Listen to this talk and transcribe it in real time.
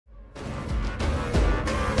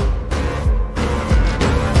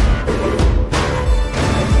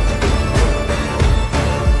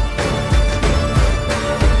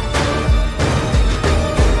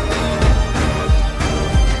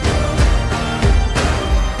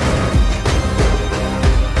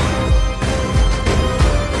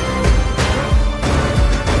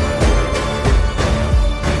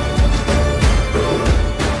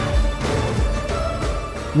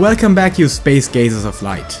Welcome back, you space gazers of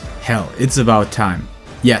light. Hell, it's about time.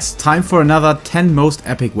 Yes, time for another 10 most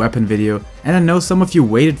epic weapon video, and I know some of you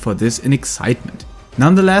waited for this in excitement.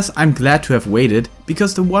 Nonetheless, I'm glad to have waited,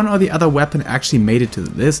 because the one or the other weapon actually made it to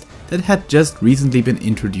the list that had just recently been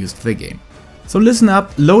introduced to the game. So listen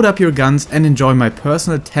up, load up your guns and enjoy my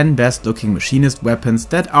personal 10 best looking machinist weapons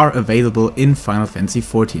that are available in Final Fantasy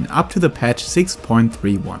XIV up to the patch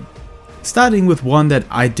 6.31. Starting with one that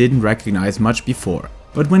I didn't recognize much before.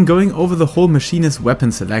 But when going over the whole machinist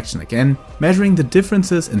weapon selection again, measuring the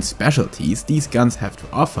differences in specialties these guns have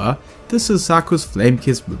to offer, the Susaku's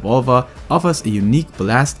Flamekissed revolver offers a unique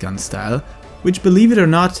blast gun style, which, believe it or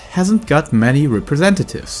not, hasn't got many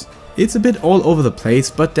representatives. It's a bit all over the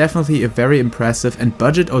place, but definitely a very impressive and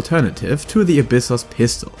budget alternative to the Abyssos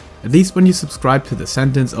pistol, at least when you subscribe to the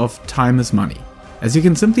sentence of time is money, as you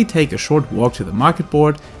can simply take a short walk to the market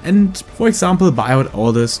board and, for example, buy out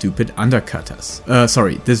all the stupid undercutters.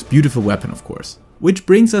 This beautiful weapon, of course. Which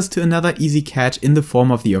brings us to another easy catch in the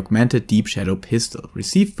form of the augmented Deep Shadow pistol,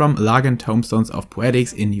 received from Lagan Tomestones of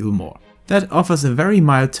Poetics in Yulmore. That offers a very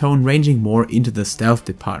mild tone ranging more into the stealth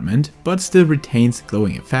department, but still retains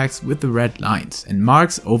glowing effects with the red lines and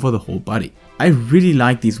marks over the whole body. I really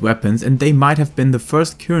like these weapons, and they might have been the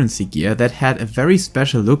first currency gear that had a very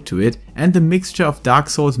special look to it, and the mixture of Dark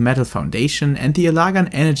Souls Metal Foundation and the Elagan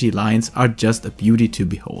energy lines are just a beauty to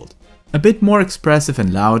behold. A bit more expressive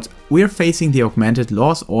and loud, we're facing the augmented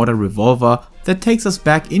Law's Order revolver that takes us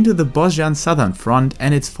back into the Bosjan Southern Front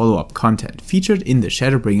and its follow-up content featured in the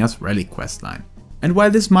Shadowbringers Relic questline. And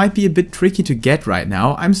while this might be a bit tricky to get right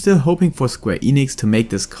now, I'm still hoping for Square Enix to make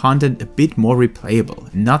this content a bit more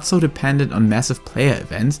replayable, and not so dependent on massive player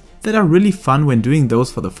events that are really fun when doing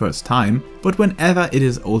those for the first time, but whenever it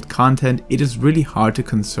is old content, it is really hard to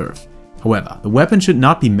conserve. However, the weapon should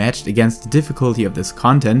not be matched against the difficulty of this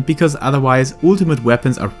content, because otherwise ultimate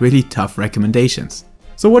weapons are really tough recommendations.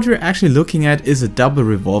 So what we're actually looking at is a double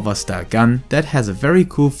revolver style gun that has a very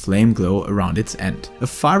cool flame glow around its end, a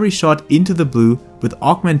fiery shot into the blue with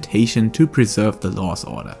augmentation to preserve the Law's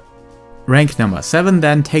Order. Rank number 7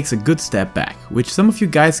 then takes a good step back, which some of you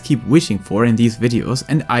guys keep wishing for in these videos,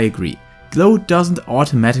 and I agree. Glow doesn't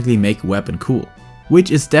automatically make a weapon cool,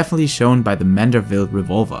 which is definitely shown by the Manderville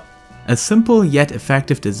revolver. A simple yet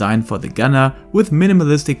effective design for the gunner with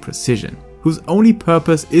minimalistic precision, whose only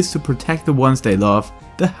purpose is to protect the ones they love,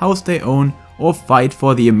 the house they own, or fight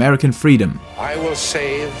for the American freedom. I will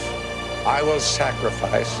save, I will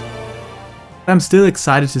sacrifice. I'm still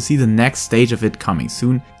excited to see the next stage of it coming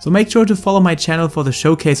soon, so make sure to follow my channel for the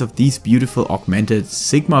showcase of these beautiful augmented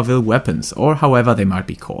Sigmarville weapons, or however they might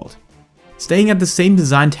be called. Staying at the same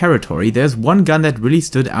design territory, there's one gun that really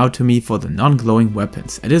stood out to me for the non-glowing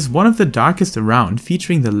weapons. It is one of the darkest around,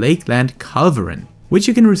 featuring the Lakeland Culverin, which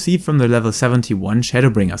you can receive from the level 71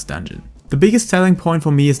 Shadowbringers dungeon. The biggest selling point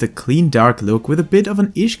for me is the clean dark look with a bit of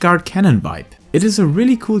an Ishgard cannon vibe. It is a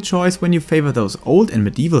really cool choice when you favor those old and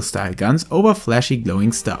medieval style guns over flashy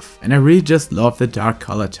glowing stuff, and I really just love the dark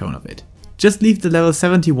color tone of it. Just leave the level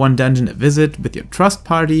 71 dungeon a visit with your trust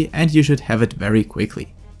party and you should have it very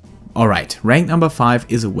quickly. Alright, rank number 5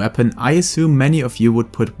 is a weapon I assume many of you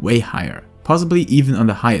would put way higher, possibly even on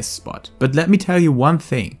the highest spot, but let me tell you one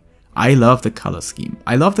thing. I love the color scheme,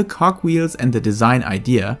 I love the cogwheels and the design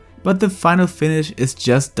idea, but the final finish is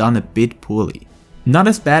just done a bit poorly. Not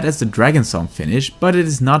as bad as the Dragon Song finish, but it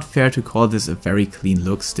is not fair to call this a very clean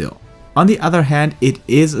look still. On the other hand, it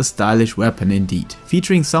is a stylish weapon indeed,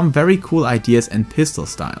 featuring some very cool ideas and pistol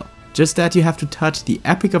style. Just that you have to touch the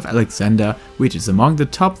Epic of Alexander, which is among the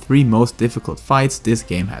top 3 most difficult fights this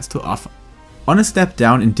game has to offer. On a step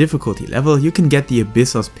down in difficulty level, you can get the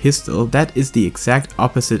Abyssos pistol that is the exact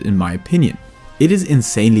opposite in my opinion. It is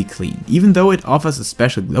insanely clean, even though it offers a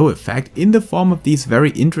special glow effect in the form of these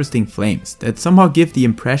very interesting flames that somehow give the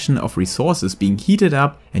impression of resources being heated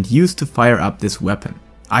up and used to fire up this weapon.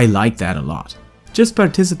 I like that a lot. Just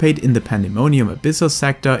participate in the Pandemonium Abyssos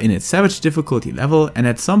sector in its savage difficulty level, and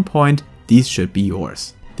at some point these should be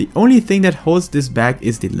yours. The only thing that holds this back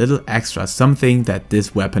is the little extra something that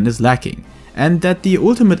this weapon is lacking, and that the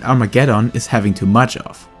ultimate Armageddon is having too much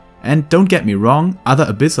of. And don't get me wrong, other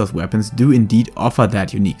Abyssos weapons do indeed offer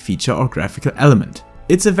that unique feature or graphical element.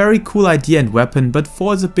 It's a very cool idea and weapon, but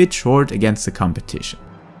falls a bit short against the competition.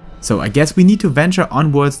 So I guess we need to venture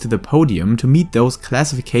onwards to the podium to meet those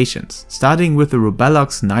classifications, starting with the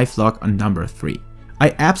Rubellox Knife Lock on number 3.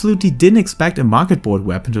 I absolutely didn't expect a market board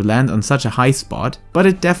weapon to land on such a high spot, but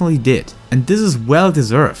it definitely did. And this is well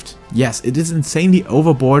deserved. Yes, it is insanely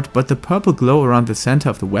overboard, but the purple glow around the center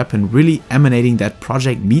of the weapon really emanating that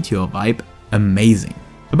Project Meteor vibe, amazing.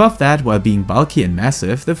 Above that, while being bulky and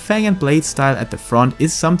massive, the fang and blade style at the front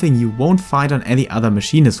is something you won't find on any other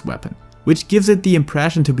machinist weapon, which gives it the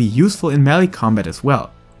impression to be useful in melee combat as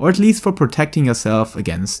well, or at least for protecting yourself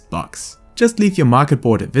against bugs. Just leave your market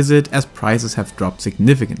board a visit, as prices have dropped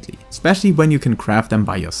significantly, especially when you can craft them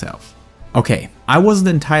by yourself. Okay, I wasn't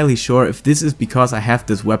entirely sure if this is because I have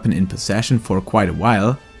this weapon in possession for quite a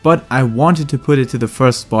while, but I wanted to put it to the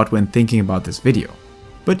first spot when thinking about this video.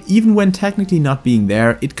 But even when technically not being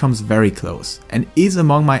there, it comes very close, and is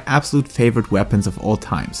among my absolute favorite weapons of all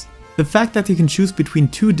times. The fact that you can choose between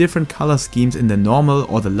two different color schemes in the normal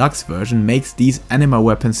or the luxe version makes these anima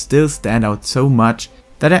weapons still stand out so much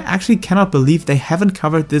that I actually cannot believe they haven't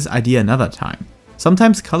covered this idea another time.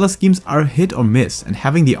 Sometimes color schemes are hit or miss, and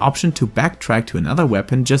having the option to backtrack to another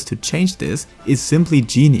weapon just to change this is simply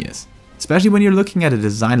genius, especially when you're looking at a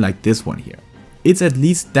design like this one here. It's at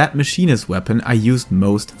least that machinist weapon I used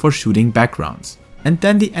most for shooting backgrounds. And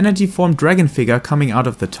then the energy form dragon figure coming out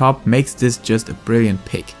of the top makes this just a brilliant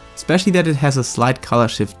pick, especially that it has a slight color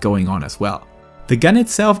shift going on as well. The gun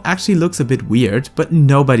itself actually looks a bit weird, but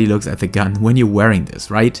nobody looks at the gun when you're wearing this,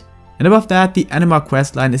 right? And above that, the anima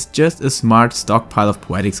questline is just a smart stockpile of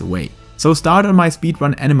poetics away. So start on my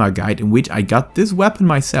speedrun anima guide, in which I got this weapon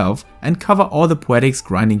myself, and cover all the poetics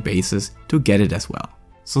grinding bases to get it as well.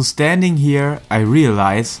 So standing here, I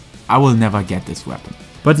realize I will never get this weapon.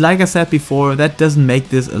 But like I said before, that doesn't make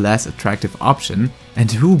this a less attractive option,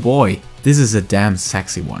 and oh boy, this is a damn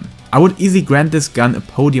sexy one. I would easily grant this gun a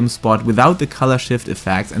podium spot without the color shift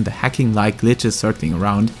effects and the hacking-like glitches circling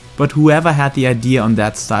around, but whoever had the idea on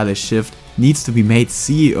that stylish shift needs to be made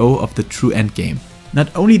CEO of the true endgame.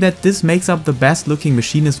 Not only that this makes up the best looking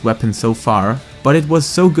machinist weapon so far, but it was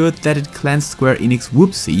so good that it cleansed Square Enix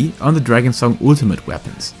whoopsie on the Dragonsong Ultimate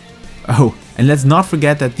weapons. Oh, and let's not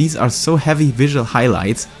forget that these are so heavy visual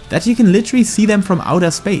highlights that you can literally see them from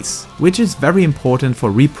outer space, which is very important for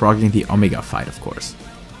reprogging the Omega fight, of course.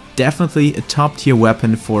 Definitely a top tier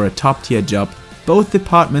weapon for a top tier job, both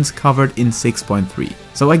departments covered in 6.3,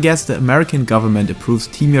 so I guess the American government approves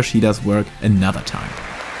Team Yoshida's work another time.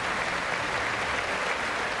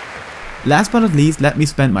 Last but not least, let me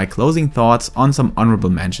spend my closing thoughts on some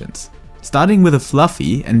honorable mentions. Starting with a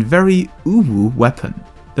fluffy and very uwu weapon,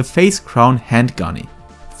 the Face Crown Handgunny.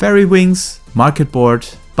 Fairy wings, market board,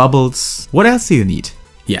 bubbles, what else do you need?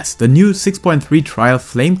 Yes, the new 6.3 trial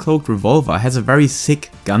flame cloaked revolver has a very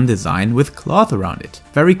sick gun design with cloth around it,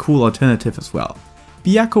 very cool alternative as well.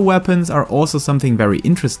 Byaku weapons are also something very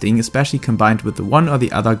interesting, especially combined with the one or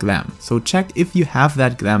the other glam, so check if you have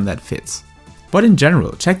that glam that fits. But in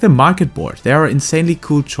general, check the market board, there are insanely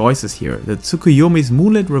cool choices here, the Tsukuyomi's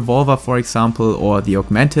Moonlit Revolver for example, or the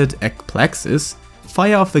augmented Ekplexis,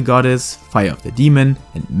 Fire of the Goddess, Fire of the Demon,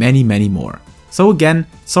 and many more. So again,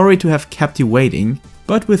 sorry to have kept you waiting,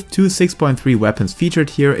 but with two 6.3 weapons featured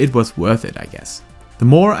here, it was worth it, I guess. The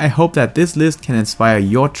more, I hope that this list can inspire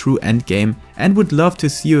your true endgame, and would love to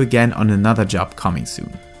see you again on another job coming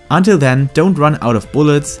soon. Until then, don't run out of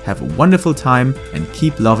bullets, have a wonderful time, and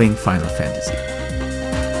keep loving Final Fantasy.